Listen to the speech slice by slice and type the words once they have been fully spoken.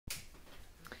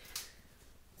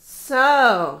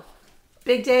So,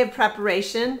 big day of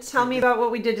preparation. Tell me about what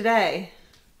we did today.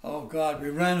 Oh God, we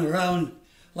ran around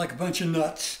like a bunch of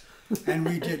nuts, and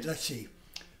we did. Let's see.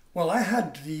 Well, I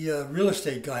had the real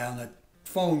estate guy on the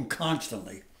phone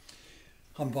constantly.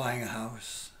 I'm buying a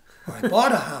house. Or I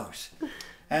bought a house,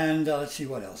 and let's see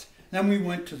what else. Then we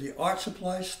went to the art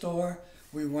supply store.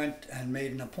 We went and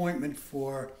made an appointment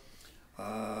for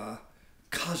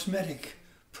cosmetic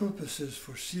purposes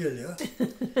for Celia.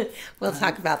 We'll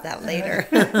talk about that later.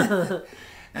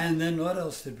 And then what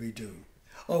else did we do?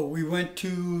 Oh, we went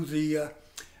to the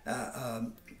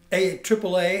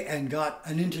AAA and got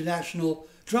an international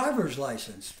driver's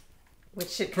license. Which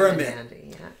should come in permit. handy,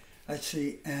 yeah. Let's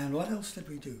see, and what else did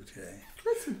we do today?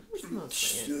 That's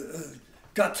mostly it.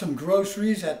 Got some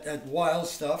groceries at Wild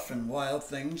Stuff and Wild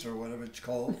Things, or whatever it's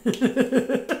called.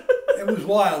 It was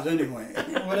wild anyway,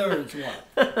 whatever it's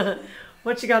wild.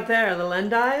 What you got there? The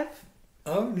Lendive?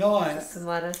 Oh, no, Some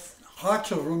lettuce. hearts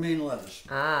of romaine lettuce.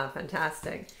 Ah,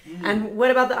 fantastic. And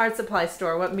what about the art supply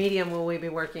store? What medium will we be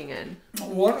working in?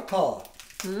 Watercolor.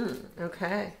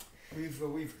 Okay.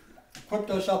 We've equipped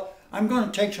ourselves. I'm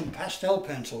going to take some pastel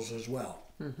pencils as well.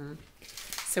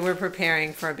 So we're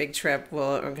preparing for a big trip.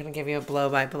 We're going to give you a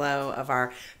blow-by-blow of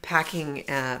our packing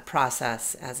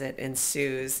process as it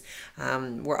ensues.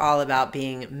 We're all about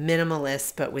being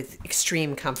minimalist, but with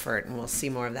extreme comfort, and we'll see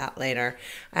more of that later.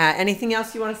 Anything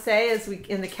else you want to say as we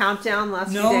in the countdown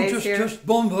last few days here? No, just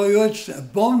bon voyage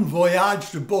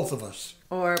to both of us.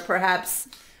 Or perhaps,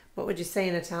 what would you say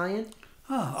in Italian?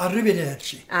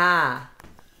 Arrivederci. Ah,